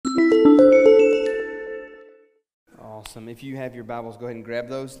Awesome. If you have your Bibles, go ahead and grab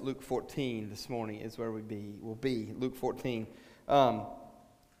those. Luke 14 this morning is where we'll be. Luke 14.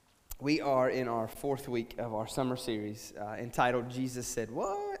 We are in our fourth week of our summer series entitled Jesus Said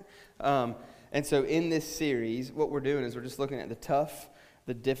What? And so in this series, what we're doing is we're just looking at the tough,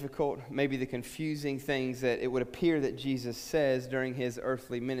 the difficult, maybe the confusing things that it would appear that Jesus says during his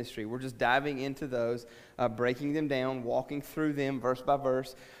earthly ministry. We're just diving into those, breaking them down, walking through them verse by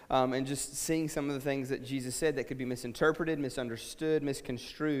verse, and just seeing some of the things that Jesus said that could be misinterpreted, misunderstood,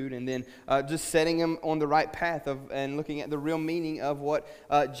 misconstrued, and then just setting them on the right path and looking at the real meaning of what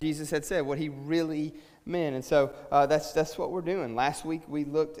Jesus had said, what he really meant. And so that's what we're doing. Last week we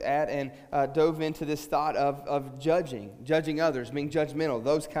looked at and dove into this thought of judging others, being judgmental,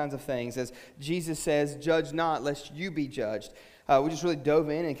 those kinds of things. As Jesus says, judge not lest you be judged. We just really dove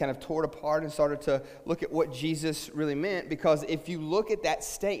in and kind of tore it apart and started to look at what Jesus really meant, because if you look at that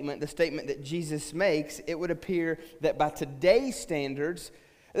statement, the statement that Jesus makes, it would appear that by today's standards,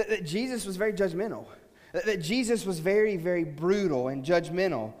 that Jesus was very judgmental, that Jesus was very, very brutal and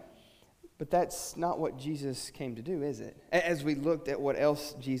judgmental. But that's not what Jesus came to do, is it? As we looked at what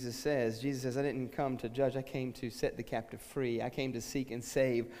else Jesus says, I didn't come to judge, I came to set the captive free. I came to seek and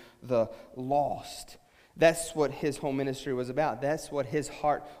save the lost. That's what his whole ministry was about. That's what his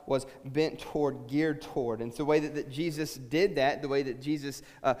heart was bent toward, geared toward. And so the way that Jesus did that, the way that Jesus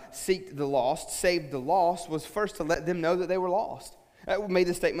seeked the lost, saved the lost, was first to let them know that they were lost. We made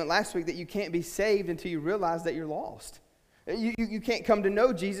the statement last week that you can't be saved until you realize that you're lost. You can't come to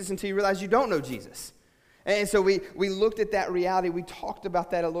know Jesus until you realize you don't know Jesus. And so we looked at that reality. We talked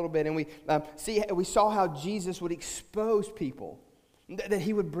about that a little bit, and we saw how Jesus would expose people, that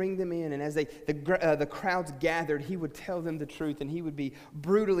he would bring them in, and as the crowds gathered, he would tell them the truth, and he would be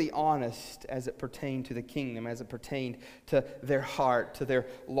brutally honest as it pertained to the kingdom, as it pertained to their heart, to their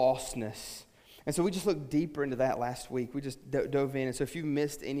lostness. And so we just looked deeper into that last week. We just dove in. And so if you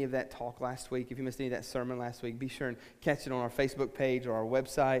missed any of that talk last week, if you missed any of that sermon last week, be sure and catch it on our Facebook page or our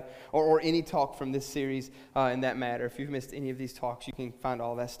website, or any talk from this series in that matter. If you've missed any of these talks, you can find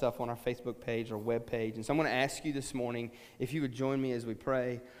all that stuff on our Facebook page or web page. And so I'm going to ask you this morning if you would join me as we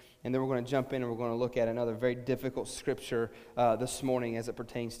pray. And then we're going to jump in and we're going to look at another very difficult scripture this morning as it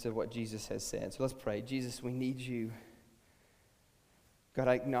pertains to what Jesus has said. So let's pray. Jesus, we need you. God,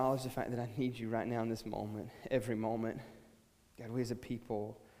 I acknowledge the fact that I need you right now in this moment, every moment. God, we as a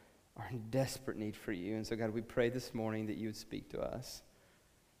people are in desperate need for you. And so, God, we pray this morning that you would speak to us.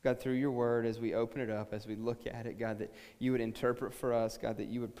 God, through your word, as we open it up, as we look at it, God, that you would interpret for us, God, that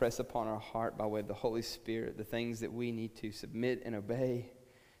you would press upon our heart by way of the Holy Spirit the things that we need to submit and obey,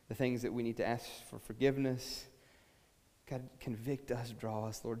 the things that we need to ask for forgiveness. God, convict us, draw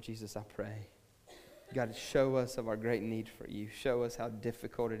us, Lord Jesus, I pray. God, show us of our great need for you. Show us how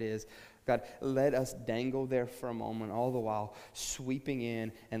difficult it is. God, let us dangle there for a moment, all the while sweeping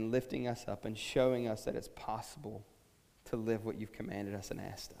in and lifting us up and showing us that it's possible to live what you've commanded us and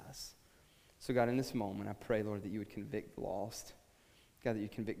asked us. So God, in this moment, I pray, Lord, that you would convict the lost. God, that you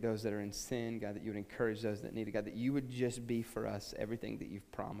convict those that are in sin. God, that you would encourage those that need it. God, that you would just be for us everything that you've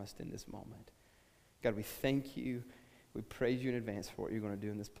promised in this moment. God, we thank you. We praise you in advance for what you're going to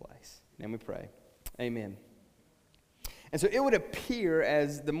do in this place. And we pray. Amen. And so it would appear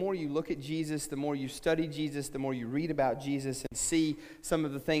as the more you look at Jesus, the more you study Jesus, the more you read about Jesus and see some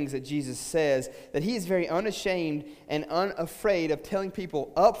of the things that Jesus says, that he is very unashamed and unafraid of telling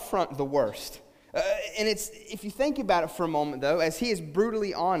people up front the worst. And it's, if you think about it for a moment, though, as he is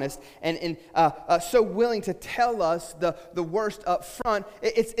brutally honest and so willing to tell us the worst up front,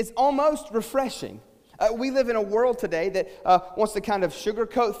 it's almost refreshing. We live in a world today that wants to kind of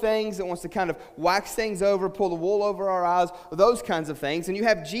sugarcoat things, that wants to kind of wax things over, pull the wool over our eyes, those kinds of things. And you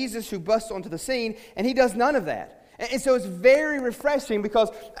have Jesus who busts onto the scene, and he does none of that. And so it's very refreshing, because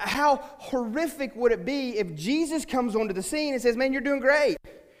how horrific would it be if Jesus comes onto the scene and says, man, you're doing great.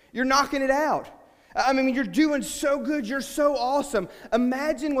 You're knocking it out. I mean, you're doing so good. You're so awesome.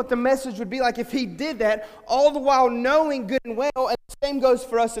 Imagine what the message would be like if he did that, all the while knowing good and well, and the same goes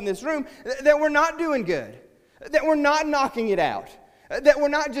for us in this room, that we're not doing good, that we're not knocking it out, that we're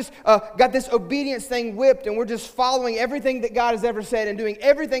not just got this obedience thing whipped and we're just following everything that God has ever said and doing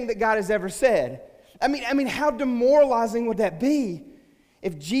everything that God has ever said. I mean, how demoralizing would that be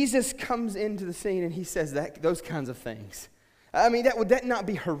if Jesus comes into the scene and he says those kinds of things? I mean, would that not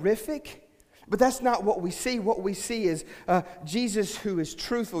be horrific? But that's not what we see. What we see is Jesus who is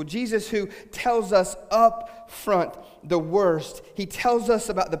truthful. Jesus who tells us up front the worst. He tells us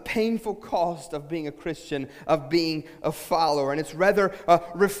about the painful cost of being a Christian, of being a follower. And it's rather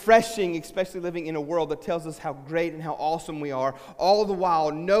refreshing, especially living in a world that tells us how great and how awesome we are, all the while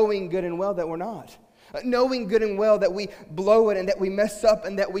knowing good and well that we're not. Knowing good and well that we blow it and that we mess up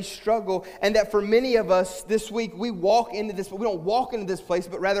and that we struggle, and that for many of us this week we walk into this, but we don't walk into this place,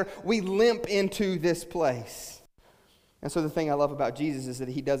 but rather we limp into this place. And so the thing I love about Jesus is that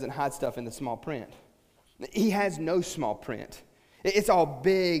he doesn't hide stuff in the small print. He has no small print. It's all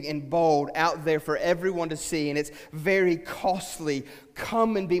big and bold out there for everyone to see, and it's very costly.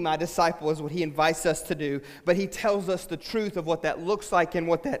 Come and be my disciple is what he invites us to do, but he tells us the truth of what that looks like and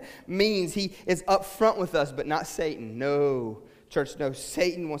what that means. He is upfront with us, but not Satan. No, church, no.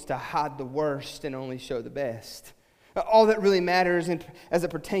 Satan wants to hide the worst and only show the best. All that really matters as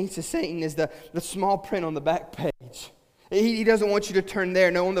it pertains to Satan is the small print on the back page. He doesn't want you to turn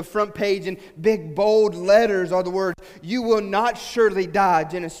there. No, on the front page in big, bold letters are the words, "You will not surely die."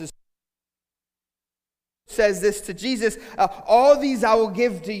 Genesis says this to Jesus, "All these I will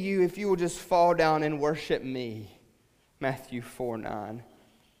give to you if you will just fall down and worship me." Matthew 4:9.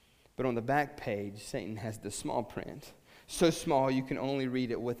 But on the back page, Satan has the small print. So small you can only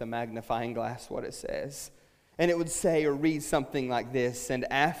read it with a magnifying glass what it says. And it would say or read something like this: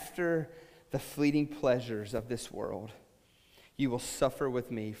 "And after the fleeting pleasures of this world, you will suffer with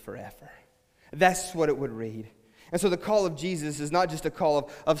me forever." That's what it would read. And so the call of Jesus is not just a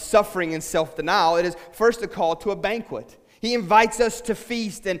call of suffering and self-denial. It is first a call to a banquet. He invites us to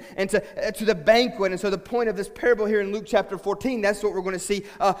feast and to the banquet. And so the point of this parable here in Luke chapter 14, that's what we're going to see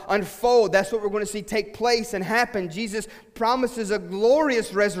unfold. That's what we're going to see take place and happen. Jesus promises a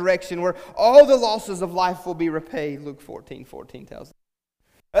glorious resurrection where all the losses of life will be repaid. Luke 14:14 tells us.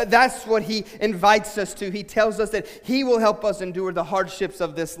 That's what he invites us to. He tells us that he will help us endure the hardships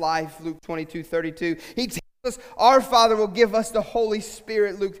of this life. Luke 22:32. He tells us our Father will give us the Holy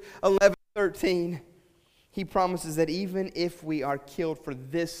Spirit. Luke 11:13. He promises that even if we are killed for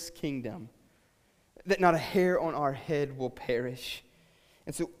this kingdom, that not a hair on our head will perish.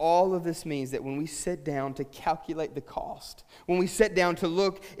 And so all of this means that when we sit down to calculate the cost, when we sit down to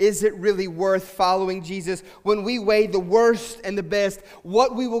look, is it really worth following Jesus? When we weigh the worst and the best,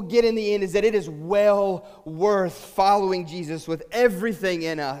 what we will get in the end is that it is well worth following Jesus with everything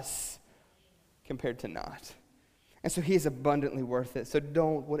in us compared to not. And so he is abundantly worth it. So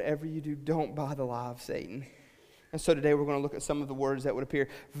don't, whatever you do, don't buy the lie of Satan. And so today we're going to look at some of the words that would appear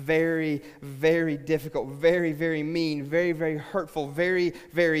very, very difficult, very, very mean, very, very hurtful, very,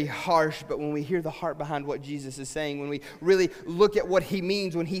 very harsh. But when we hear the heart behind what Jesus is saying, when we really look at what he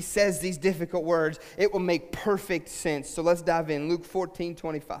means when he says these difficult words, it will make perfect sense. So let's dive in. Luke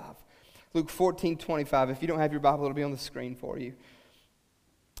 14:25. Luke 14:25. If you don't have your Bible, it'll be on the screen for you.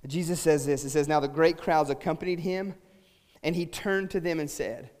 Jesus says this. It says, "Now the great crowds accompanied him, and he turned to them and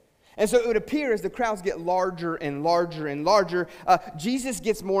said," and so it would appear as the crowds get larger and larger and larger, Jesus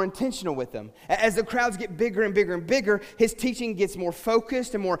gets more intentional with them. As the crowds get bigger and bigger and bigger, his teaching gets more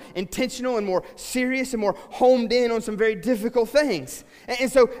focused and more intentional and more serious and more homed in on some very difficult things.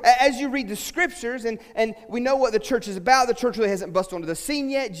 And so as you read the scriptures, and we know what the church is about, the church really hasn't busted onto the scene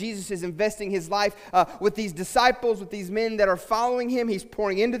yet. Jesus is investing his life with these disciples, with these men that are following him. He's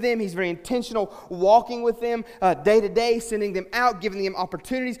pouring into them. He's very intentional, walking with them day to day, sending them out, giving them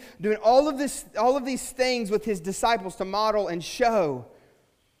opportunities, doing all of these things with his disciples to model and show.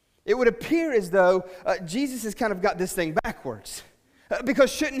 It would appear as though Jesus has kind of got this thing backwards.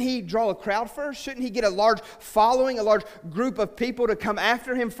 Because shouldn't he draw a crowd first? Shouldn't he get a large following, a large group of people to come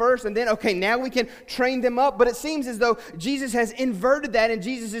after him first? And then, okay, now we can train them up. But it seems as though Jesus has inverted that, and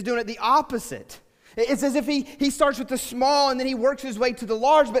Jesus is doing it the opposite. It's as if he starts with the small and then he works his way to the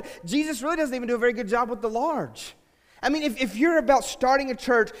large. But Jesus really doesn't even do a very good job with the large. I mean, if you're about starting a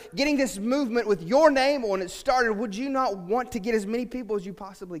church, getting this movement with your name on it started, would you not want to get as many people as you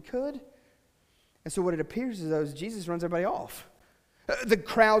possibly could? And so what it appears as though is Jesus runs everybody off. The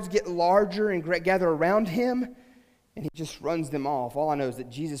crowds get larger and gather around him, and he just runs them off. All I know is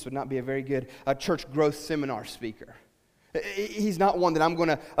that Jesus would not be a very good church growth seminar speaker. He's not one that I'm going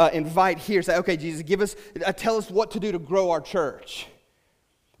to invite here, say, okay, Jesus, tell us what to do to grow our church.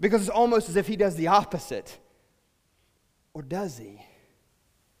 Because it's almost as if he does the opposite. Or does he?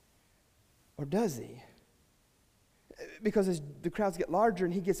 Or does he? Because as the crowds get larger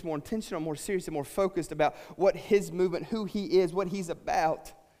and he gets more intentional, more serious, and more focused about what his movement, who he is, what he's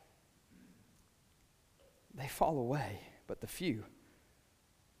about, they fall away, but the few.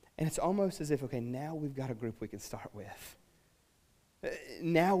 And it's almost as if, okay, now we've got a group we can start with.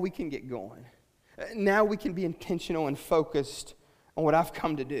 Now we can get going. Now we can be intentional and focused on what I've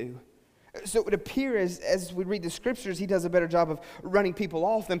come to do. So it would appear as we read the scriptures, he does a better job of running people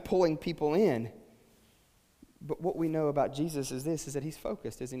off than pulling people in. But what we know about Jesus is that he's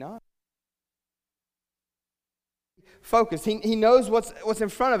focused, is he not? focused. He knows what's in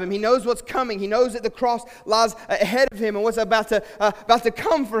front of him. He knows what's coming. He knows that the cross lies ahead of him and what's about to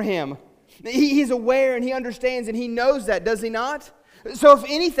come for him. He's aware and he understands and he knows that, does he not? So if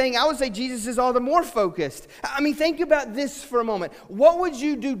anything, I would say Jesus is all the more focused. I mean, think about this for a moment. What would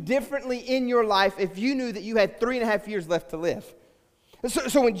you do differently in your life if you knew that you had 3.5 years left to live?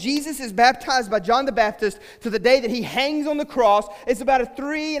 So when Jesus is baptized by John the Baptist to the day that he hangs on the cross, it's about a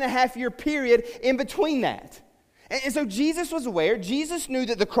 3.5 year period in between that. And so Jesus was aware. Jesus knew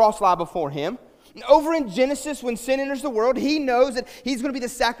that the cross lay before him. Over in Genesis, when sin enters the world, he knows that he's going to be the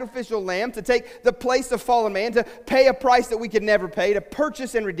sacrificial lamb to take the place of fallen man, to pay a price that we could never pay, to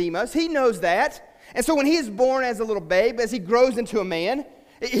purchase and redeem us. He knows that. And so when he is born as a little babe, as he grows into a man,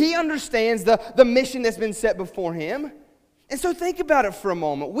 he understands the mission that's been set before him. And so think about it for a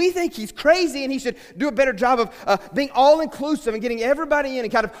moment. We think he's crazy and he should do a better job of being all-inclusive and getting everybody in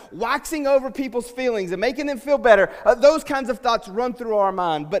and kind of waxing over people's feelings and making them feel better. Those kinds of thoughts run through our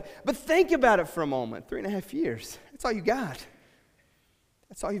mind. But think about it for a moment. 3.5 years. That's all you got.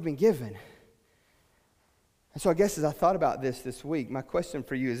 That's all you've been given. And so I guess as I thought about this week, my question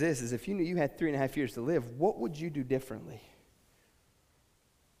for you is this, is if you knew you had 3.5 years to live, what would you do differently?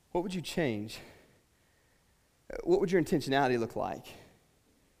 What would you change? What would your intentionality look like?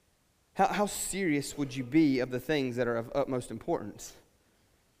 How serious would you be of the things that are of utmost importance?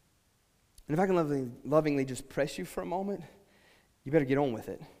 And if I can lovingly just press you for a moment, you better get on with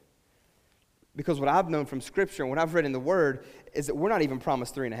it. Because what I've known from Scripture and what I've read in the Word is that we're not even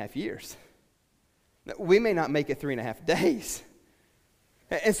promised 3.5 years. We may not make it 3.5 days.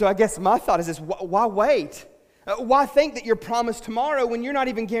 And so I guess my thought is this, why wait? Why think that you're promised tomorrow when you're not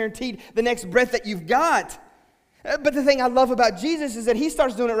even guaranteed the next breath that you've got? But the thing I love about Jesus is that he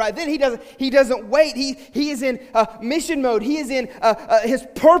starts doing it right then. He doesn't wait. He is in mission mode. He is in his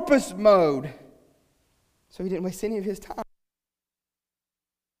purpose mode. So he didn't waste any of his time.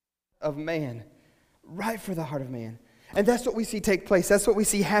 Of man, right for the heart of man. And that's what we see take place. That's what we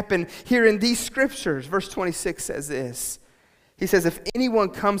see happen here in these scriptures. Verse 26 says this. He says, if anyone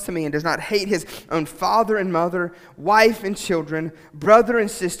comes to me and does not hate his own father and mother, wife and children, brother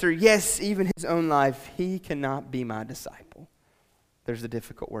and sister, yes, even his own life, he cannot be my disciple. There's the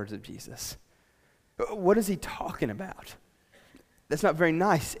difficult words of Jesus. What is he talking about? That's not very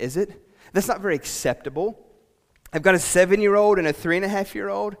nice, is it? That's not very acceptable. I've got a 7-year-old and a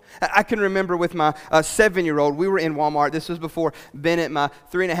 3.5-year-old. I can remember with my 7-year-old, we were in Walmart. This was before Bennett, my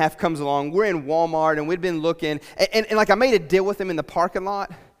 3.5, comes along. We're in Walmart, and we'd been looking. And like I made a deal with him in the parking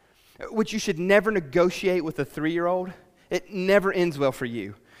lot, which you should never negotiate with a 3-year-old. It never ends well for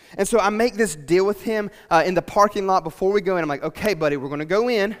you. And so I make this deal with him in the parking lot before we go in. I'm like, okay, buddy, we're going to go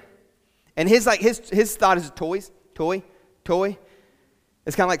in. And his thought is toy.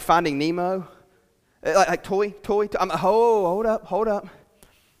 It's kind of like Finding Nemo. Like toy. I'm like, hold up.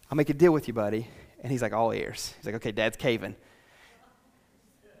 I'll make a deal with you, buddy. And he's like, all ears. He's like, okay, Dad's caving.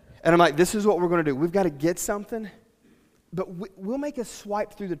 And I'm like, this is what we're going to do. We've got to get something, but we'll make a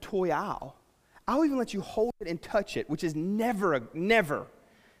swipe through the toy aisle. I'll even let you hold it and touch it, which is never a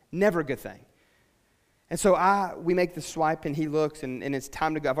good thing. And so we make the swipe, and he looks, and it's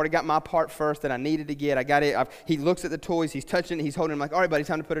time to go. I've already got my part first that I needed to get. I got it. He looks at the toys. He's touching it. He's holding it. I'm like, all right, buddy,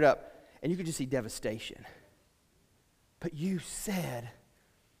 time to put it up. And you could just see devastation. But you said,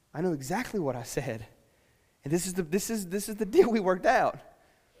 I know exactly what I said. And this is the deal we worked out.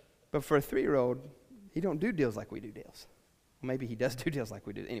 But for a 3-year-old, he don't do deals like we do deals. Well, maybe he does do deals like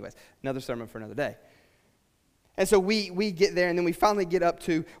we do. Anyways, another sermon for another day. And so we get there, and then we finally get up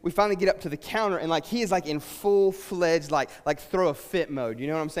to the counter, and like he is like in full-fledged like throw a fit mode. You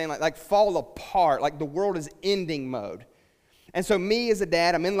know what I'm saying? Like fall apart, like the world is ending mode. And so me as a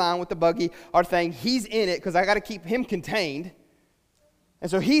dad, I'm in line with the buggy, our thing. He's in it because I got to keep him contained.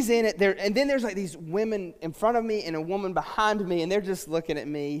 And so he's in it there. And then there's like these women in front of me and a woman behind me, and they're just looking at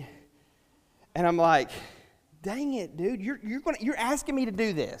me. And I'm like, dang it, dude, you're asking me to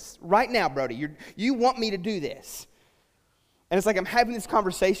do this right now, Brody. You want me to do this. And it's like I'm having this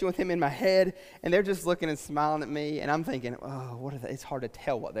conversation with him in my head, and they're just looking and smiling at me, and I'm thinking, oh, what are they? It's hard to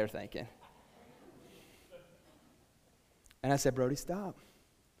tell what they're thinking. And I said, Brody, stop.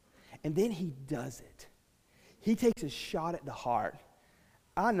 And then he does it. He takes a shot at the heart.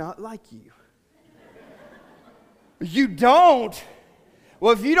 I not like you. You don't?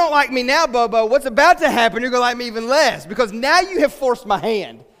 Well, if you don't like me now, Bobo, what's about to happen, you're going to like me even less. Because now you have forced my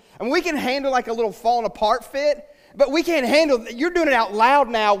hand. And we can handle like a little falling apart fit, but we can't handle, you're doing it out loud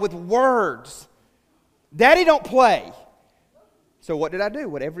now with words. Daddy don't play. So what did I do?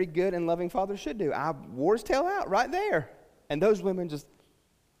 What every good and loving father should do. I wore his tail out right there. And those women just,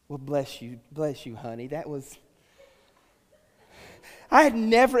 well, bless you, honey. That was I had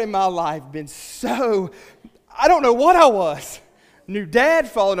never in my life been so, I don't know what I was. New dad,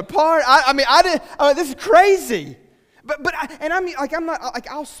 falling apart. I mean, this is crazy. I'm not,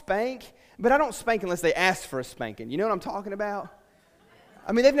 like, I'll spank, but I don't spank unless they ask for a spanking. You know what I'm talking about?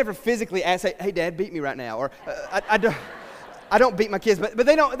 I mean, they've never physically asked, hey, Dad, beat me right now. Or I don't beat my kids, but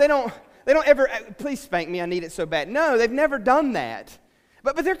they don't ever, please spank me, I need it so bad. No, they've never done that.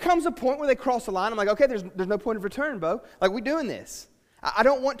 But there comes a point where they cross the line. I'm like, okay, there's no point of return, Bo. Like, we're doing this. I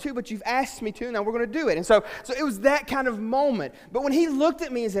don't want to, but you've asked me to, now we're going to do it. And so it was that kind of moment. But when he looked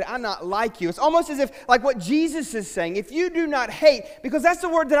at me and said, I'm not like you, it's almost as if, like what Jesus is saying, if you do not hate, because that's the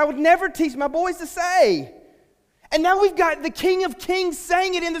word that I would never teach my boys to say. And now we've got the King of Kings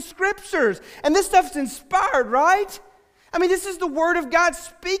saying it in the Scriptures. And this stuff's inspired, right? I mean, this is the Word of God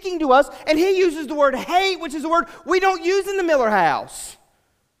speaking to us, and he uses the word hate, which is a word we don't use in the Miller house.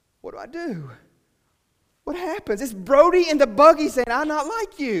 What do I do? What happens? It's Brody in the buggy saying, I'm not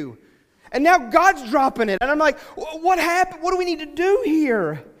like you. And now God's dropping it. And I'm like, what happened? What do we need to do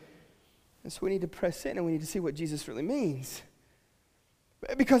here? And so we need to press in and we need to see what Jesus really means.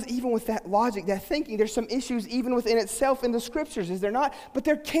 Because even with that logic, that thinking, there's some issues even within itself in the Scriptures, is there not? But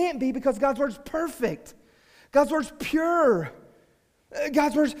there can't be, because God's Word's perfect. God's Word's pure.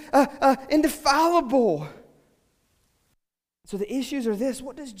 God's Word's indefallible. So the issues are this.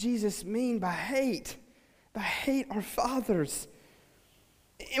 What does Jesus mean by hate? By hate our fathers.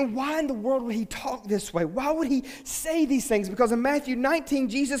 And why in the world would he talk this way? Why would he say these things? Because in Matthew 19,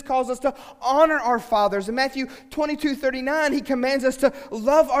 Jesus calls us to honor our fathers. In Matthew 22:39, he commands us to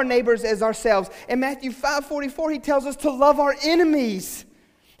love our neighbors as ourselves. In Matthew 5:44, he tells us to love our enemies.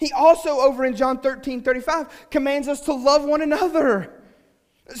 He also, over in John 13:35, commands us to love one another.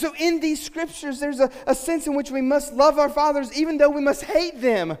 So in these Scriptures, there's a sense in which we must love our fathers even though we must hate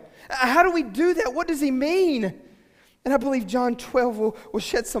them. How do we do that? What does he mean? And I believe John 12 will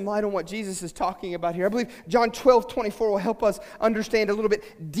shed some light on what Jesus is talking about here. I believe John 12:24 will help us understand a little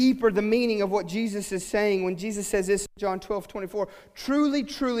bit deeper the meaning of what Jesus is saying when Jesus says this, John 12:24, truly,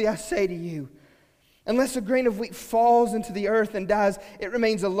 truly, I say to you, unless a grain of wheat falls into the earth and dies, it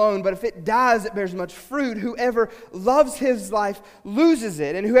remains alone. But if it dies, it bears much fruit. Whoever loves his life loses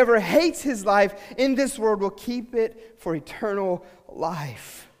it. And whoever hates his life in this world will keep it for eternal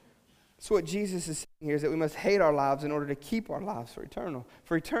life. So what Jesus is saying here is that we must hate our lives in order to keep our lives for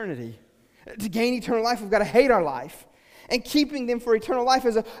eternity. To gain eternal life, we've got to hate our life. And keeping them for eternal life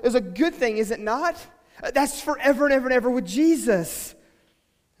is a good thing, is it not? That's forever and ever and ever with Jesus.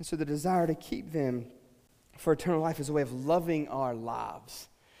 And so the desire to keep them for eternal life is a way of loving our lives.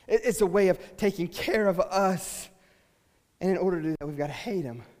 It's a way of taking care of us. And in order to do that, we've got to hate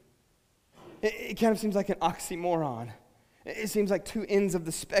them. It kind of seems like an oxymoron. It seems like two ends of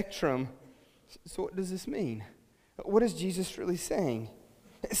the spectrum. So what does this mean? What is Jesus really saying?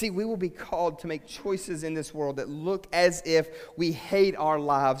 See, we will be called to make choices in this world that look as if we hate our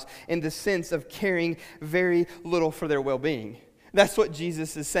lives in the sense of caring very little for their well-being. That's what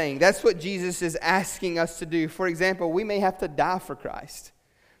Jesus is saying. That's what Jesus is asking us to do. For example, we may have to die for Christ.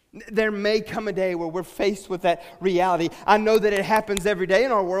 There may come a day where we're faced with that reality. I know that it happens every day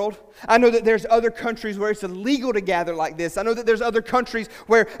in our world. I know that there's other countries where it's illegal to gather like this. I know that there's other countries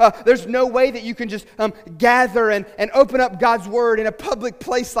where there's no way that you can just gather and open up God's Word in a public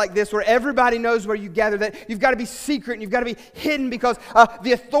place like this where everybody knows where you gather, that you've got to be secret and you've got to be hidden because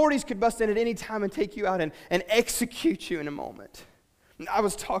the authorities could bust in at any time and take you out and execute you in a moment. I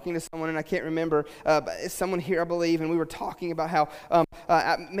was talking to someone, and I can't remember, someone here, I believe, and we were talking about how,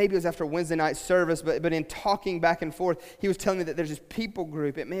 maybe it was after Wednesday night service, but in talking back and forth, he was telling me that there's this people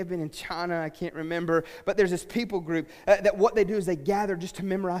group. It may have been in China, I can't remember, but there's this people group that what they do is they gather just to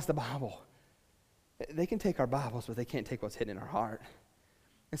memorize the Bible. They can take our Bibles, but they can't take what's hidden in our heart.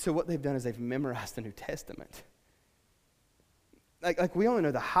 And so what they've done is they've memorized the New Testament. Like we only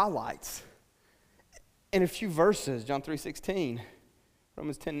know the highlights. And a few verses, John 3:16.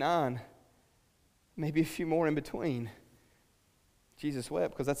 Romans 10:9, maybe a few more in between. Jesus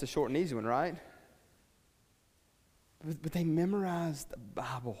wept because that's a short and easy one, right? But they memorized the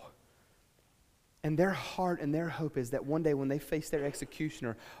Bible. And their heart and their hope is that one day when they face their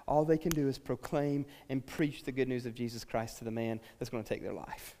executioner, all they can do is proclaim and preach the good news of Jesus Christ to the man that's going to take their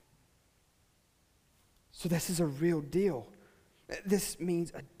life. So this is a real deal. This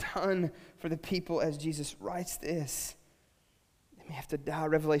means a ton for the people as Jesus writes this. We have to die.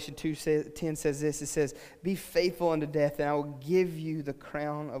 Revelation 2:10 says this. It says, be faithful unto death, and I will give you the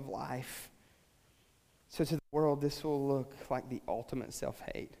crown of life. So to the world, this will look like the ultimate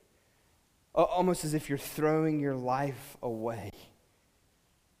self-hate. Almost as if you're throwing your life away.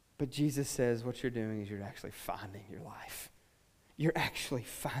 But Jesus says what you're doing is you're actually finding your life. you're actually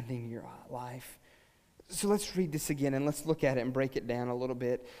finding your life. So let's read this again and let's look at it and break it down a little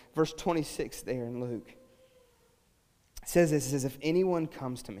bit. Verse 26 there in Luke. It says this, it says, if anyone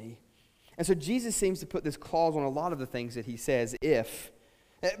comes to me. And so Jesus seems to put this clause on a lot of the things that he says, if.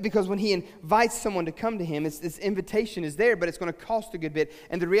 Because when he invites someone to come to him, this invitation is there, but it's going to cost a good bit.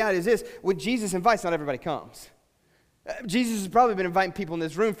 And the reality is this, when Jesus invites, not everybody comes. Jesus has probably been inviting people in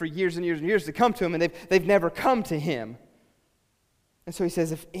this room for years and years and years to come to him, and they've never come to him. And so he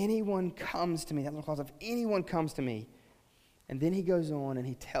says, if anyone comes to me, that little clause, if anyone comes to me. And then he goes on and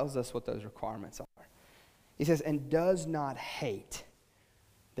he tells us what those requirements are. He says, and does not hate.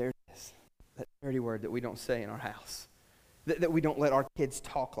 There it is. That dirty word that we don't say in our house. That we don't let our kids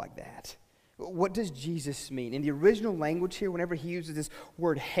talk like that. What does Jesus mean? In the original language here, whenever he uses this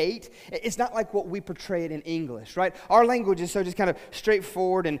word hate, it's not like what we portray it in English, right? Our language is so just kind of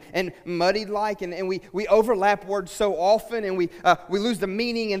straightforward and muddied-like, and we overlap words so often, and we lose the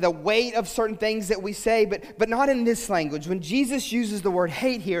meaning and the weight of certain things that we say, but not in this language. When Jesus uses the word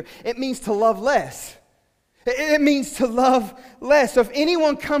hate here, it means to love less. It means to love less. So if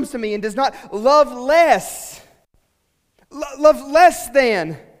anyone comes to me and does not love less than,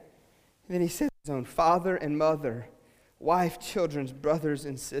 and then he says his own father and mother, wife, children, brothers,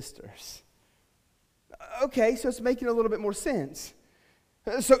 and sisters. Okay, so it's making a little bit more sense.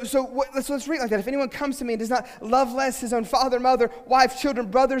 Let's read like that. If anyone comes to me and does not love less his own father, mother, wife, children,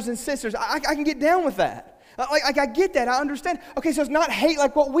 brothers, and sisters, I can get down with that. I get that. I understand. Okay, so it's not hate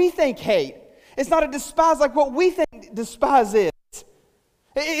like what we think hate. It's not a despise like what we think despise is.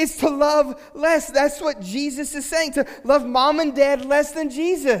 It's to love less. That's what Jesus is saying, to love mom and dad less than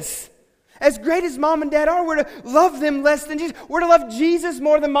Jesus. As great as mom and dad are, we're to love them less than Jesus. We're to love Jesus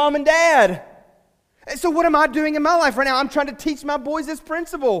more than mom and dad. And so what am I doing in my life right now? I'm trying to teach my boys this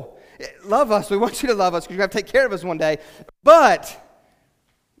principle. Love us. We want you to love us because you're going to have to take care of us one day. But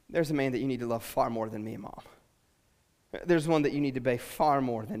there's a man that you need to love far more than me and mom. There's one that you need to obey far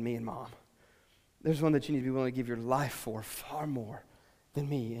more than me and mom. There's one that you need to be willing to give your life for far more than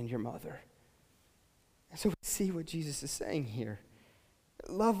me and your mother. And so we see what Jesus is saying here.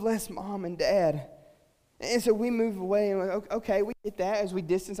 Love less mom and dad. And so we move away and we're like, okay, we get that. As we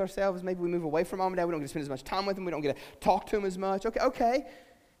distance ourselves, maybe we move away from mom and dad. We don't get to spend as much time with them. We don't get to talk to them as much. Okay.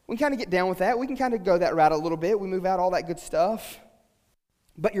 We can kind of get down with that. We can kind of go that route a little bit. We move out all that good stuff.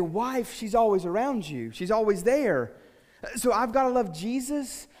 But your wife, she's always around you. She's always there. So I've got to love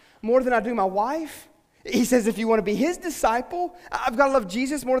Jesus more than I do my wife. He says if you want to be his disciple, I've got to love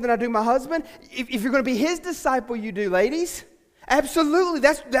Jesus more than I do my husband. If you're going to be his disciple, you do, ladies. Absolutely.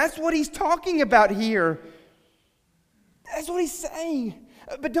 That's what he's talking about here. That's what he's saying.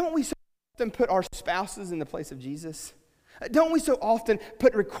 But don't we so often put our spouses in the place of Jesus? Don't we so often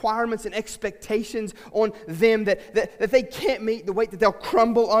put requirements and expectations on them that they can't meet, the weight that they'll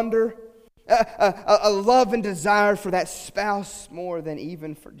crumble under? A love and desire for that spouse more than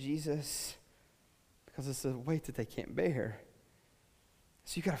even for Jesus, because it's a weight that they can't bear.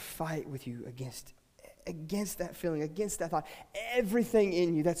 So you got to fight with you against that feeling, against that thought, everything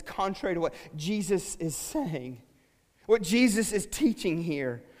in you that's contrary to what Jesus is saying, what Jesus is teaching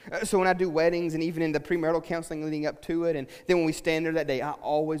here. So when I do weddings and even in the premarital counseling leading up to it, and then when we stand there that day, I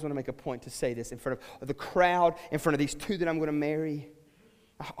always want to make a point to say this in front of the crowd, in front of these two that I'm going to marry.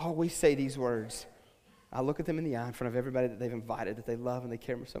 I always say these words. I look at them in the eye in front of everybody that they've invited, that they love and they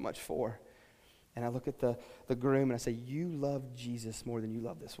care so much for. And I look at the groom and I say, you love Jesus more than you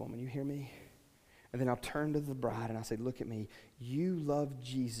love this woman. You hear me? And then I'll turn to the bride and I say, look at me. You love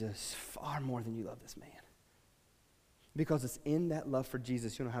Jesus far more than you love this man. Because it's in that love for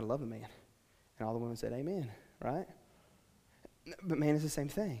Jesus you'll know how to love a man. And all the women said, amen, right? But man, it's the same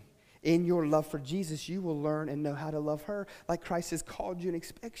thing. In your love for Jesus, you will learn and know how to love her like Christ has called you and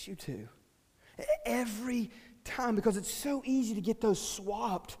expects you to. Every time, because it's so easy to get those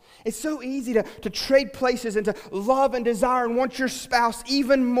swapped. It's so easy to trade places and to love and desire and want your spouse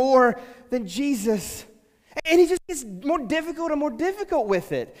even more than Jesus. And he just gets more difficult and more difficult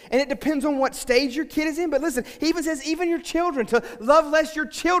with it. And it depends on what stage your kid is in. But listen, he even says even your children, to love less your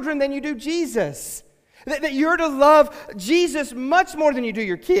children than you do Jesus. That you're to love Jesus much more than you do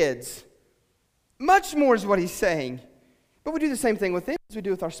your kids. Much more is what he's saying. But we do the same thing with them as we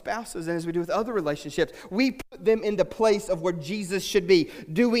do with our spouses and as we do with other relationships. We put them in the place of where Jesus should be.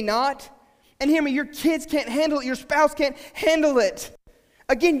 Do we not? And hear me, your kids can't handle it. Your spouse can't handle it.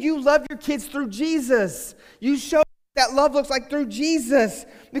 Again, you love your kids through Jesus. You show what that love looks like through Jesus.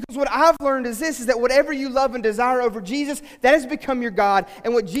 Because what I've learned is this, is that whatever you love and desire over Jesus, that has become your God.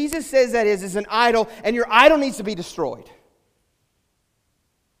 And what Jesus says that is an idol, and your idol needs to be destroyed.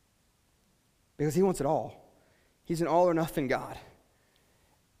 Because he wants it all. He's an all or nothing God.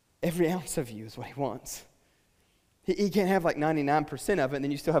 Every ounce of you is what he wants. He can't have like 99% of it, and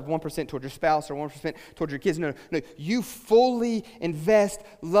then you still have 1% toward your spouse or 1% toward your kids. No. You fully invest,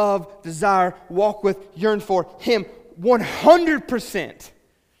 love, desire, walk with, yearn for him 100%.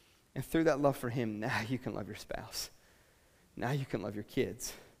 And through that love for him, now you can love your spouse. Now you can love your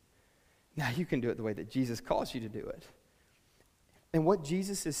kids. Now you can do it the way that Jesus calls you to do it. And what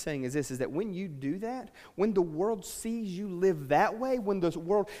Jesus is saying is this, is that when you do that, when the world sees you live that way, when the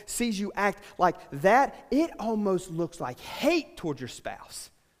world sees you act like that, it almost looks like hate toward your spouse.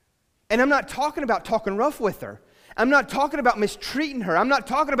 And I'm not talking about talking rough with her. I'm not talking about mistreating her. I'm not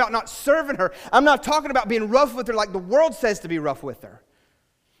talking about not serving her. I'm not talking about being rough with her like the world says to be rough with her.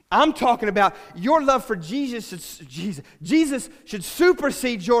 I'm talking about your love for Jesus should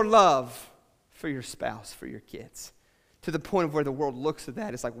supersede your love for your spouse, for your kids. To the point of where the world looks at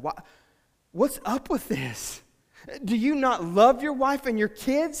that, it's like, what's up with this? Do you not love your wife and your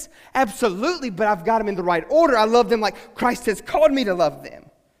kids? Absolutely, but I've got them in the right order. I love them like Christ has called me to love them.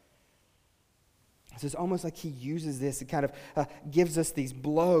 So it's almost like he uses this and kind of gives us these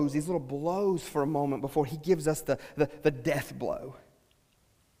blows, these little blows for a moment before he gives us the death blow.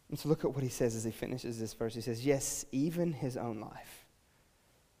 And so look at what he says as he finishes this verse. He says, yes, even his own life.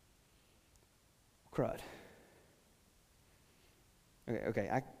 Crud. Okay.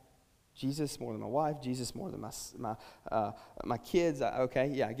 Jesus more than my wife. Jesus more than my kids. I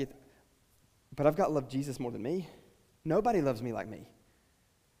get that. But I've got to love Jesus more than me. Nobody loves me like me.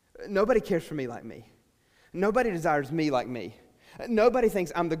 Nobody cares for me like me. Nobody desires me like me. Nobody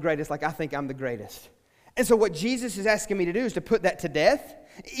thinks I'm the greatest like I think I'm the greatest. And so what Jesus is asking me to do is to put that to death.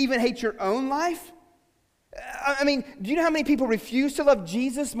 Even hate your own life. I mean, do you know how many people refuse to love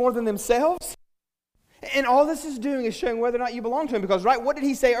Jesus more than themselves? And all this is doing is showing whether or not you belong to him. Because, right, what did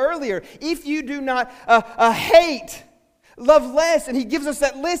he say earlier? If you do not hate, love less. And he gives us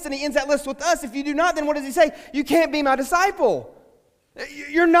that list, and he ends that list with us. If you do not, then what does he say? You can't be my disciple.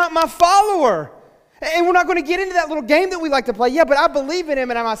 You're not my follower. And we're not going to get into that little game that we like to play. Yeah, but I believe in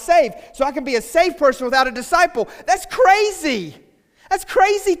him and I'm saved. So I can be a saved person without a disciple. That's crazy. That's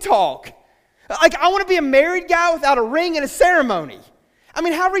crazy talk. Like, I want to be a married guy without a ring and a ceremony. I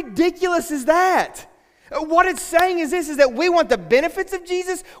mean, how ridiculous is that? What it's saying is this, is that we want the benefits of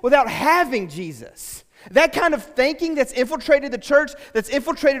Jesus without having Jesus. That kind of thinking that's infiltrated the church, that's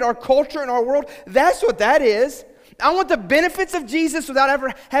infiltrated our culture and our world, that's what that is. I want the benefits of Jesus without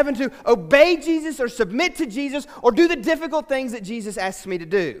ever having to obey Jesus or submit to Jesus or do the difficult things that Jesus asks me to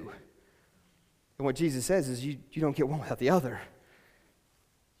do. And what Jesus says is you don't get one without the other.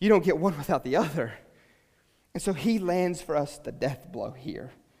 You don't get one without the other. And so he lands for us the death blow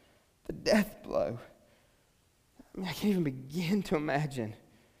here. The death blow. I mean, I can't even begin to imagine.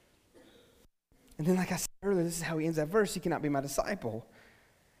 And then, like I said earlier, this is how he ends that verse. He cannot be my disciple.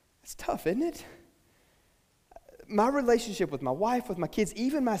 It's tough, isn't it? My relationship with my wife, with my kids,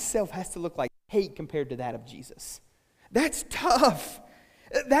 even myself has to look like hate compared to that of Jesus. That's tough.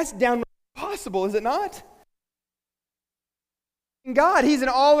 That's downright impossible, is it not? God, he's an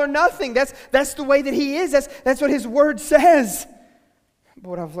all or nothing. That's the way that he is. That's what his word says. But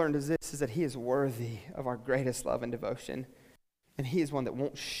what I've learned is this, is that he is worthy of our greatest love and devotion. And he is one that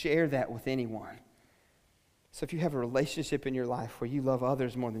won't share that with anyone. So if you have a relationship in your life where you love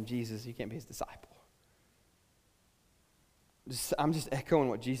others more than Jesus, you can't be his disciple. I'm just echoing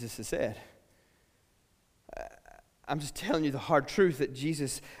what Jesus has said. I'm just telling you the hard truth that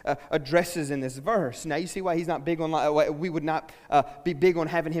Jesus addresses in this verse. Now you see why he's not big on, we would not be big on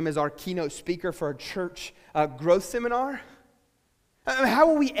having him as our keynote speaker for a church growth seminar. I mean, how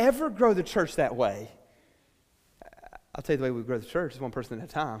will we ever grow the church that way? I'll tell you the way we grow the church is one person at a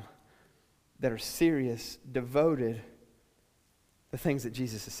time that are serious, devoted to the things that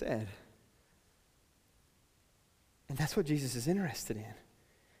Jesus has said. And that's what Jesus is interested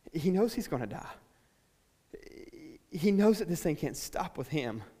in. He knows he's going to die. He knows that this thing can't stop with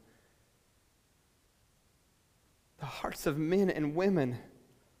him. The hearts of men and women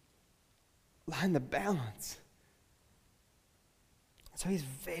lie in the balance. So he's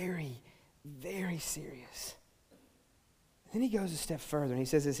very, very serious. Then he goes a step further and he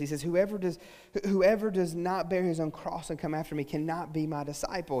says this. He says, whoever does not bear his own cross and come after me cannot be my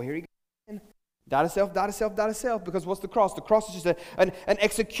disciple. Here he goes. Die to self, die to self, die to self. Because what's the cross? The cross is just an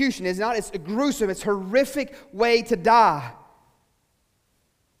execution. It's not. It's gruesome. It's a horrific way to die.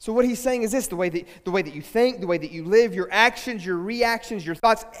 So what he's saying is this: the way that you think, the way that you live, your actions, your reactions, your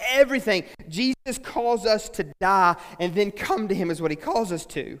thoughts, everything. Jesus calls us to die and then come to him is what he calls us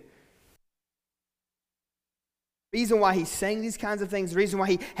to. The reason why he's saying these kinds of things, the reason why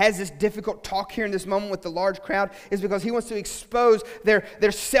he has this difficult talk here in this moment with the large crowd is because he wants to expose their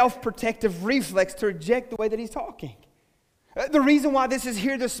self-protective reflex to reject the way that he's talking. The reason why this is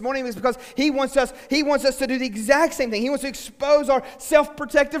here this morning is because he wants us to do the exact same thing. He wants to expose our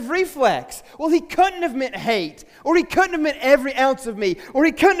self-protective reflex. Well, he couldn't have meant hate, or he couldn't have meant every ounce of me, or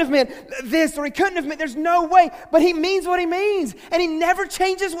he couldn't have meant this, or he couldn't have meant, there's no way. But he means what he means, and he never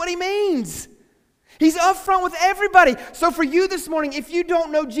changes what he means. He's upfront with everybody. So for you this morning, if you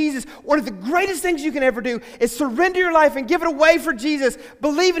don't know Jesus, one of the greatest things you can ever do is surrender your life and give it away for Jesus.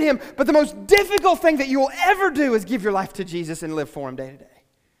 Believe in him. But the most difficult thing that you will ever do is give your life to Jesus and live for him day to day.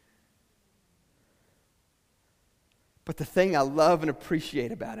 But the thing I love and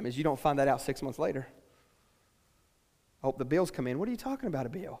appreciate about him is you don't find that out 6 months later. I hope the bills come in. What are you talking about, a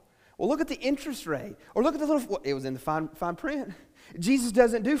bill? Well, look at the interest rate. Or look at the little, well, it was in the fine print. Jesus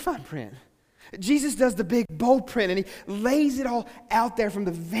doesn't do fine print. Jesus does the big bold print, and he lays it all out there from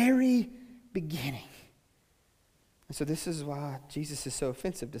the very beginning. And so this is why Jesus is so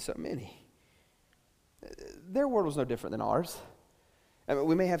offensive to so many. Their world was no different than ours. I mean,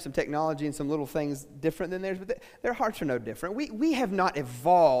 we may have some technology and some little things different than theirs, but their hearts are no different. We have not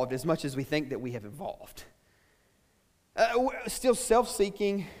evolved as much as we think that we have evolved. We're still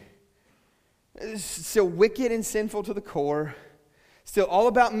self-seeking, still wicked and sinful to the core. Still all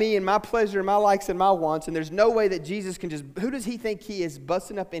about me and my pleasure and my likes and my wants, and there's no way that Jesus can just, who does he think he is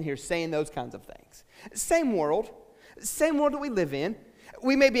busting up in here saying those kinds of things? Same world that we live in.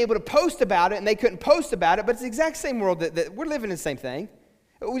 We may be able to post about it, and they couldn't post about it, but it's the exact same world that we're living in the same thing.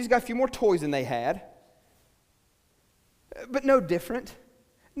 We just got a few more toys than they had. But no different.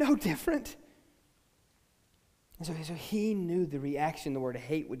 No different. And so he knew the reaction the word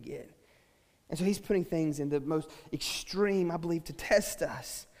hate would get. And so he's putting things in the most extreme, I believe, to test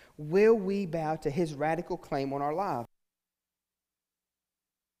us. Will we bow to his radical claim on our lives?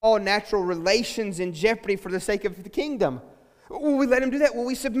 All natural relations in jeopardy for the sake of the kingdom. Will we let him do that? Will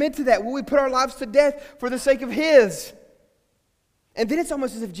we submit to that? Will we put our lives to death for the sake of his? And then it's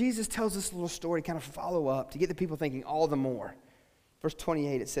almost as if Jesus tells this little story, kind of follow up, to get the people thinking all the more. Verse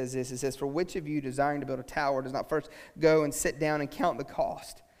 28, it says this. It says, for which of you desiring to build a tower does not first go and sit down and count the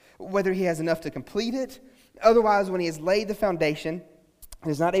cost, whether he has enough to complete it? Otherwise, when he has laid the foundation and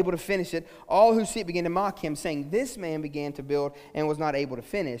is not able to finish it, all who see it begin to mock him, saying, this man began to build and was not able to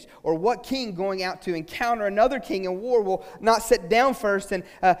finish. Or what king going out to encounter another king in war will not sit down first and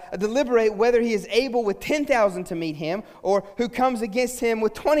deliberate whether he is able with 10,000 to meet him, or who comes against him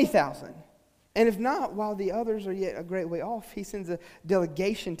with 20,000? And if not, while the others are yet a great way off, he sends a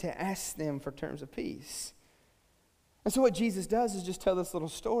delegation to ask them for terms of peace. And so what Jesus does is just tell this little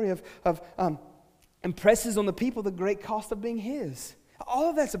story of impresses on the people the great cost of being his.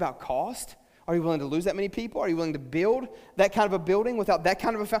 All of that's about cost. Are you willing to lose that many people? Are you willing to build that kind of a building without that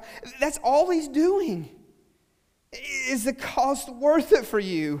kind of a foundation? That's all he's doing. Is the cost worth it for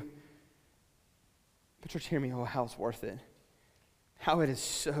you? But church, hear me. Oh, how it's worth it. How it is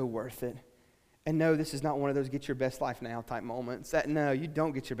so worth it. And no, this is not one of those get your best life now type moments. No, you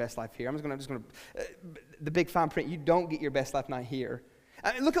don't get your best life here. I'm just going to the big fine print, you don't get your best life not here.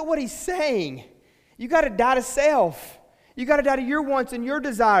 I mean, look at what he's saying. You got to die to self. You got to die to your wants and your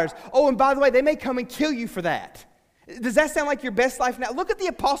desires. Oh, and by the way, they may come and kill you for that. Does that sound like your best life now? Look at the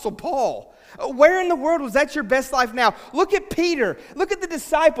Apostle Paul. Where in the world was that your best life now? Look at Peter. Look at the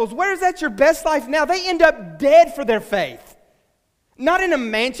disciples. Where is that your best life now? They end up dead for their faith. Not in a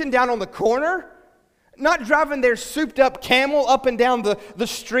mansion down on the corner. Not driving their souped up camel up and down the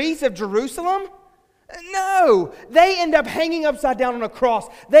streets of Jerusalem. No, they end up hanging upside down on a cross.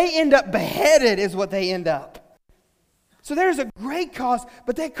 They end up beheaded is what they end up. So there's a great cost,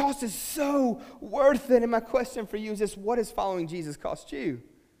 but that cost is so worth it. And my question for you is this: what does following Jesus cost you?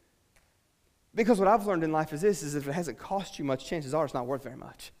 Because what I've learned in life is this, is if it hasn't cost you much, chances are it's not worth very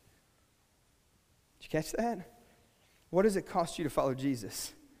much. Did you catch that? What does it cost you to follow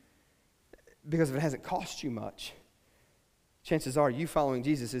Jesus? Because if it hasn't cost you much, chances are you following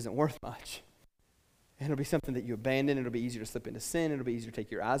Jesus isn't worth much. And it'll be something that you abandon. It'll be easier to slip into sin. It'll be easier to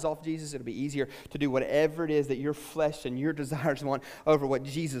take your eyes off Jesus. It'll be easier to do whatever it is that your flesh and your desires want over what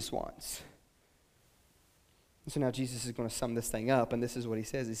Jesus wants. And so now Jesus is going to sum this thing up, and this is what he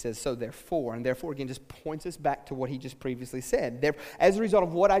says. He says, so therefore, and therefore again just points us back to what he just previously said. As a result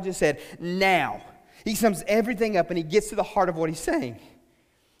of what I just said, now, he sums everything up and he gets to the heart of what he's saying.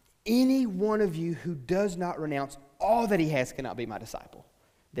 Any one of you who does not renounce all that he has cannot be my disciple.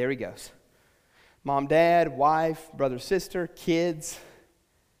 There he goes. Mom, dad, wife, brother, sister, kids,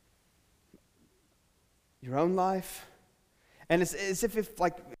 your own life. And it's if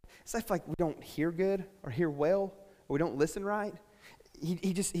we don't hear good or hear well. or we don't listen right,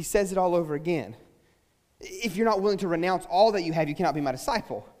 he says it all over again. If you're not willing to renounce all that you have, you cannot be my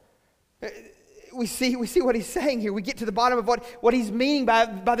disciple. We see what he's saying here. We get to the bottom of what he's meaning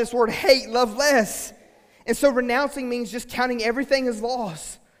by this word hate, love less. And so renouncing means just counting everything as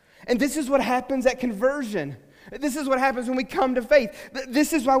loss. And this is what happens at conversion. This is what happens when we come to faith.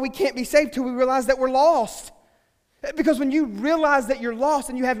 This is why we can't be saved till we realize that we're lost. Because when you realize that you're lost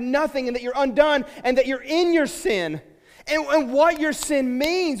and you have nothing and that you're undone and that you're in your sin and what your sin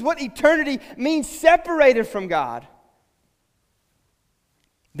means, what eternity means separated from God,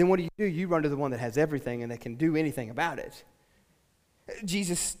 then what do? You run to the one that has everything and that can do anything about it.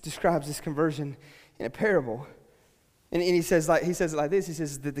 Jesus describes this conversion in a parable. And he says it like this. He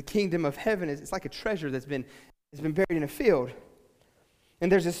says that the kingdom of heaven it's like a treasure that's been buried in a field.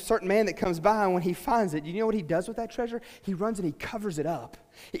 And there's this certain man that comes by, and when he finds it, you know what he does with that treasure? He runs and he covers it up.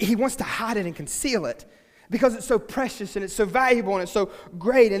 He wants to hide it and conceal it because it's so precious and it's so valuable and it's so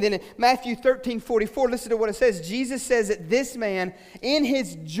great. And then in Matthew 13:44, listen to what it says. Jesus says that this man, in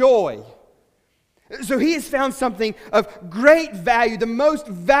his joy, so he has found something of great value, the most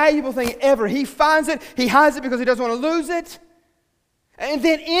valuable thing ever. He finds it, he hides it because he doesn't want to lose it. And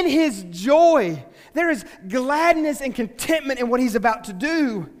then in his joy, there is gladness and contentment in what he's about to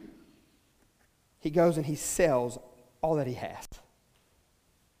do. He goes and he sells all that he has.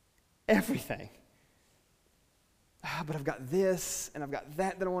 Everything. But I've got this and I've got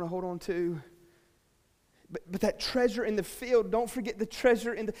that I want to hold on to. But that treasure in the field, don't forget the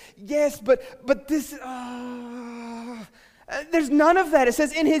treasure in the... Yes, but this... there's none of that. It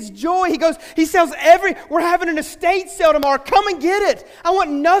says in his joy, he sells we're having an estate sale tomorrow. Come and get it. I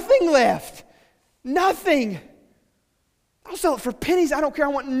want nothing left. Nothing. I'll sell it for pennies. I don't care. I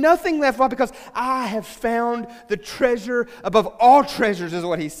want nothing left. Why? Because I have found the treasure above all treasures is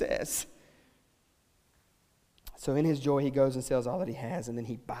what he says. So in his joy, he goes and sells all that he has, and then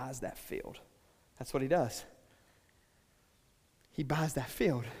he buys that field. That's what he does. He buys that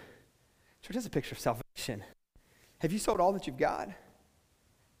field. Church, that's a picture of salvation. Have you sold all that you've got?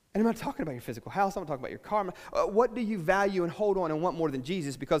 And I'm not talking about your physical house. I'm not talking about your car. What do you value and hold on and want more than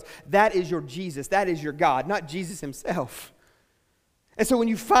Jesus? Because that is your Jesus. That is your God, not Jesus himself. And so when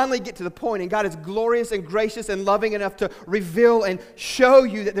you finally get to the point and God is glorious and gracious and loving enough to reveal and show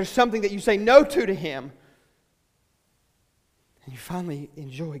you that there's something that you say no to him, and you finally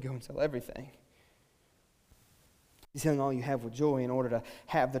enjoy, go and sell everything. He's selling all you have with joy in order to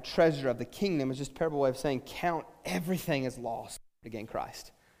have the treasure of the kingdom. It's just a parable way of saying count everything as lost to gain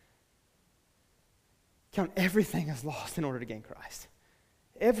Christ. Count everything as lost in order to gain Christ.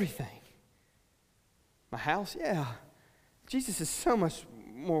 Everything. My house? Yeah. Jesus is so much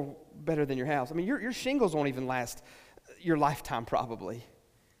more better than your house. I mean, your shingles won't even last your lifetime probably.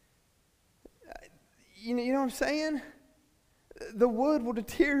 You know what I'm saying? The wood will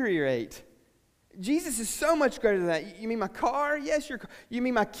deteriorate. Jesus is so much greater than that. You mean my car? Yes. You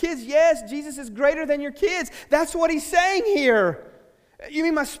mean my kids? Yes. Jesus is greater than your kids. That's what he's saying here. You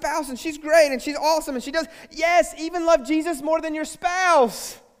mean my spouse, and she's great, and she's awesome, and she does. Yes, even love Jesus more than your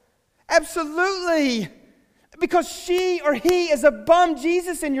spouse. Absolutely. Because she or he is a bum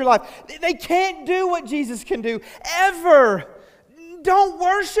Jesus in your life. They can't do what Jesus can do, ever. Don't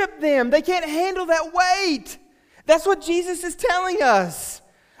worship them. They can't handle that weight. That's what Jesus is telling us.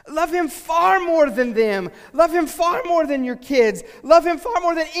 Love him far more than them. Love him far more than your kids. Love him far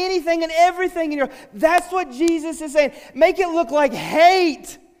more than anything and everything in your life. That's what Jesus is saying. Make it look like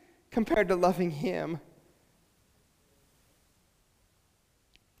hate compared to loving him.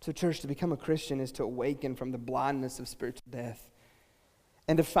 So church, to become a Christian is to awaken from the blindness of spiritual death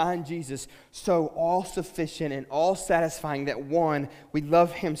and to find Jesus so all-sufficient and all-satisfying that one, we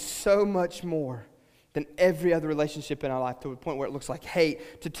love him so much more than every other relationship in our life, to the point where it looks like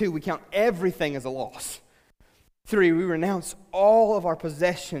hate. To two, we count everything as a loss. Three, we renounce all of our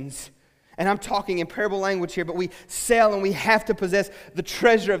possessions. And I'm talking in parable language here, but we sell and we have to possess the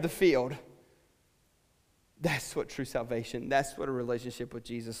treasure of the field. That's what true salvation, that's what a relationship with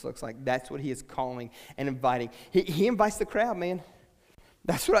Jesus looks like. That's what he is calling and inviting. He invites the crowd, man.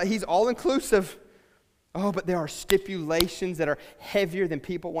 That's what he's all-inclusive. Oh, but there are stipulations that are heavier than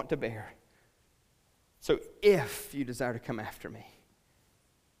people want to bear. So if you desire to come after me,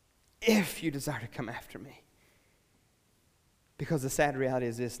 because the sad reality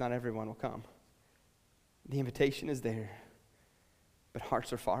is this, not everyone will come. The invitation is there, but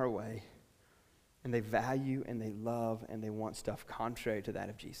hearts are far away, and they value and they love and they want stuff contrary to that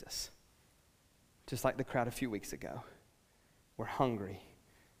of Jesus. Just like the crowd a few weeks ago. We're hungry.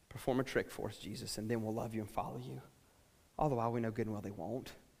 Perform a trick for us, Jesus, and then we'll love you and follow you. All the while we know good and well they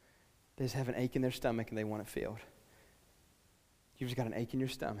won't. They just have an ache in their stomach and they want it filled. You've just got an ache in your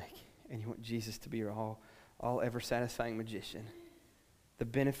stomach, and you want Jesus to be your all ever satisfying magician. The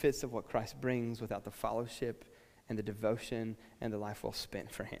benefits of what Christ brings without the fellowship and the devotion and the life well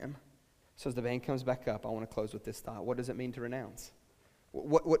spent for him. So as the band comes back up, I want to close with this thought. What does it mean to renounce?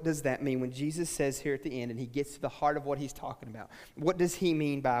 What does that mean? When Jesus says here at the end, and he gets to the heart of what he's talking about, what does he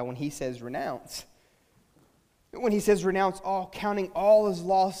mean by when he says renounce? When he says renounce all, counting all as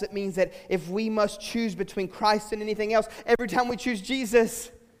loss, it means that if we must choose between Christ and anything else, every time we choose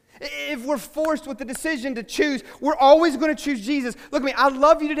Jesus, if we're forced with the decision to choose, we're always going to choose Jesus. Look at me, I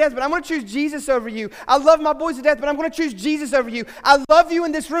love you to death, but I'm going to choose Jesus over you. I love my boys to death, but I'm going to choose Jesus over you. I love you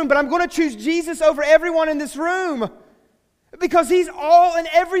in this room, but I'm going to choose Jesus over everyone in this room. Because he's all and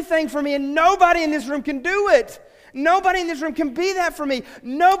everything for me, and nobody in this room can do it. Nobody in this room can be that for me.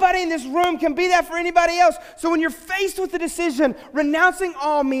 Nobody in this room can be that for anybody else. So when you're faced with the decision, renouncing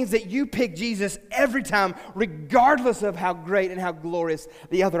all means that you pick Jesus every time, regardless of how great and how glorious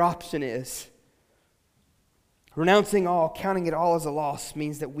the other option is. Renouncing all, counting it all as a loss,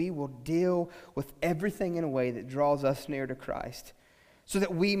 means that we will deal with everything in a way that draws us near to Christ, so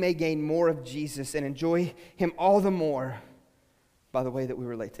that we may gain more of Jesus and enjoy him all the more by the way that we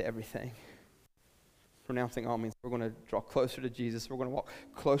relate to everything. Renouncing all means we're going to draw closer to Jesus. We're going to walk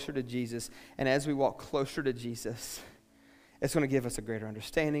closer to Jesus. And as we walk closer to Jesus, it's going to give us a greater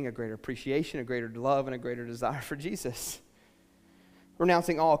understanding, a greater appreciation, a greater love, and a greater desire for Jesus.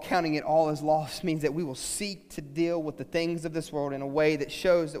 Renouncing all, counting it all as loss, means that we will seek to deal with the things of this world in a way that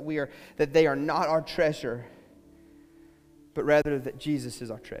shows that they are not our treasure, but rather that Jesus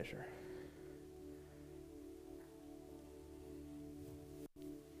is our treasure.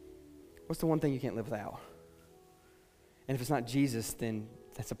 What's the one thing you can't live without? And if it's not Jesus, then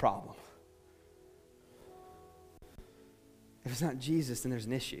that's a problem. If it's not Jesus, then there's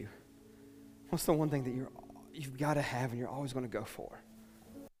an issue. What's the one thing that you've got to have and you're always going to go for?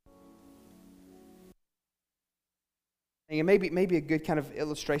 And maybe a good kind of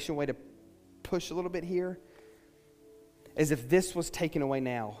illustration way to push a little bit here is if this was taken away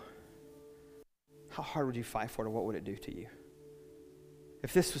now, how hard would you fight for it, or what would it do to you?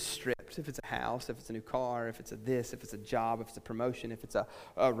 If this was stripped, if it's a house, if it's a new car, if it's if it's a job, if it's a promotion, if it's a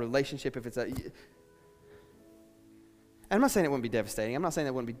relationship, if it's a... And I'm not saying it wouldn't be devastating. I'm not saying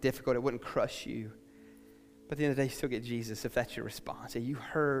it wouldn't be difficult. It wouldn't crush you. But at the end of the day, you still get Jesus if that's your response. And you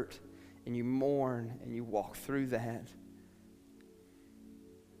hurt and you mourn and you walk through that.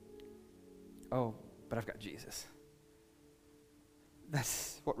 Oh, but I've got Jesus.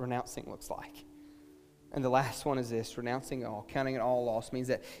 That's what renouncing looks like. And the last one is this: renouncing all, counting it all loss, means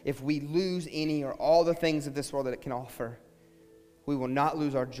that if we lose any or all the things of this world that it can offer, we will not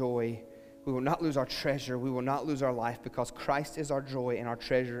lose our joy, we will not lose our treasure, we will not lose our life, because Christ is our joy and our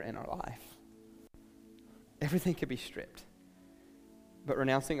treasure and our life. Everything could be stripped. But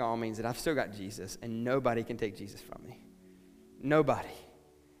renouncing all means that I've still got Jesus, and nobody can take Jesus from me. Nobody.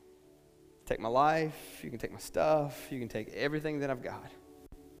 Take my life, you can take my stuff, you can take everything that I've got.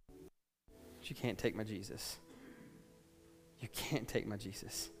 But you can't take my Jesus. You can't take my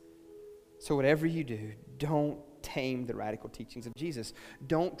Jesus. So whatever you do, don't tame the radical teachings of Jesus.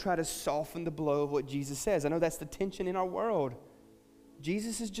 Don't try to soften the blow of what Jesus says. I know that's the tension in our world.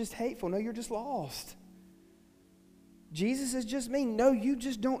 Jesus is just hateful. No, you're just lost. Jesus is just mean. No, you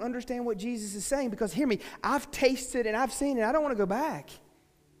just don't understand what Jesus is saying, because hear me, I've tasted and I've seen it. I don't want to go back.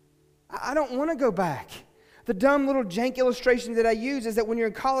 I don't want to go back. The dumb little jank illustration that I use is that when you're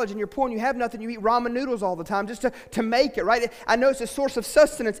in college and you're poor and you have nothing, you eat ramen noodles all the time just to make it, right? I know it's a source of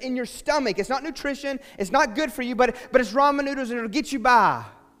sustenance in your stomach. It's not nutrition. It's not good for you, but it's ramen noodles and it'll get you by.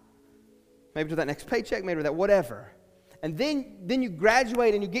 Maybe to that next paycheck, maybe to that whatever. And then you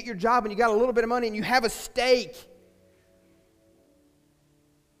graduate and you get your job and you got a little bit of money and you have a steak.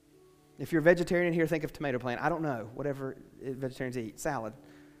 If you're a vegetarian in here, think of tomato plant. I don't know. Whatever vegetarians eat. Salad.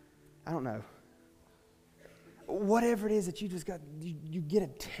 I don't know. Whatever it is that you just got, you get a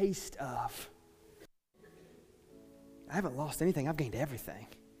taste of. I haven't lost anything. I've gained everything.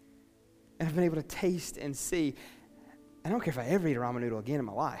 And I've been able to taste and see. I don't care if I ever eat a ramen noodle again in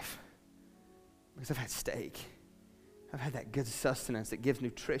my life, because I've had steak. I've had that good sustenance that gives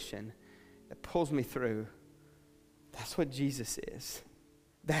nutrition, that pulls me through. That's what Jesus is.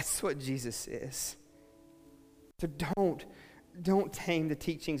 That's what Jesus is. So don't tame the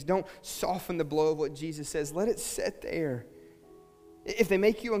teachings. Don't soften the blow of what Jesus says. Let it sit there. If they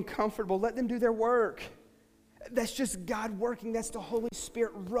make you uncomfortable, let them do their work. That's just God working. That's the Holy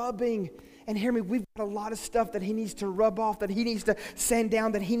Spirit rubbing. And hear me, we've got a lot of stuff that He needs to rub off, that He needs to sand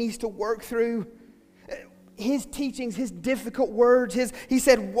down, that He needs to work through. His teachings, His difficult words, He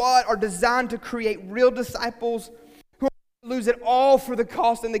said what are designed to create real disciples who are lose it all for the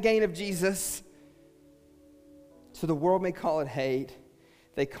cost and the gain of Jesus. So the world may call it hate.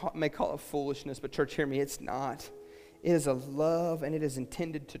 They may call it foolishness, but church, hear me, it's not. It is a love, and it is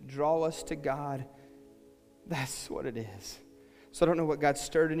intended to draw us to God. That's what it is. So I don't know what God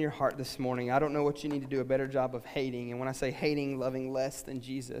stirred in your heart this morning. I don't know what you need to do a better job of hating. And when I say hating, loving less than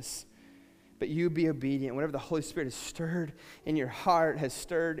Jesus. But you be obedient. Whatever the Holy Spirit has stirred in your heart, has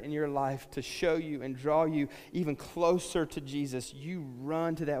stirred in your life to show you and draw you even closer to Jesus, you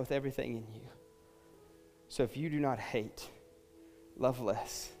run to that with everything in you. So if you do not hate, love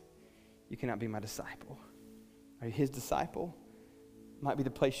less, you cannot be my disciple. Are you his disciple? Might be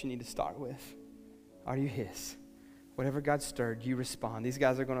the place you need to start with. Are you his? Whatever God stirred, you respond. These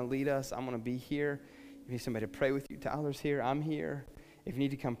guys are going to lead us. I'm going to be here. If you need somebody to pray with you, Tyler's here. I'm here. If you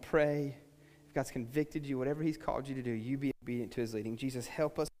need to come pray, if God's convicted you, whatever he's called you to do, you be obedient to his leading. Jesus,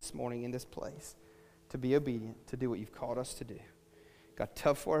 help us this morning in this place to be obedient, to do what you've called us to do. God,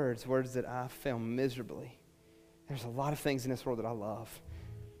 tough words, words that I fail miserably. There's a lot of things in this world that I love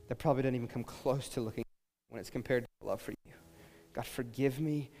that probably doesn't even come close to looking when it's compared to love for you. God, forgive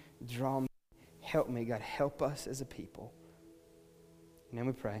me, draw me, help me. God, help us as a people. And then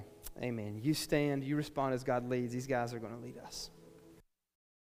we pray. Amen. You stand, you respond as God leads. These guys are going to lead us.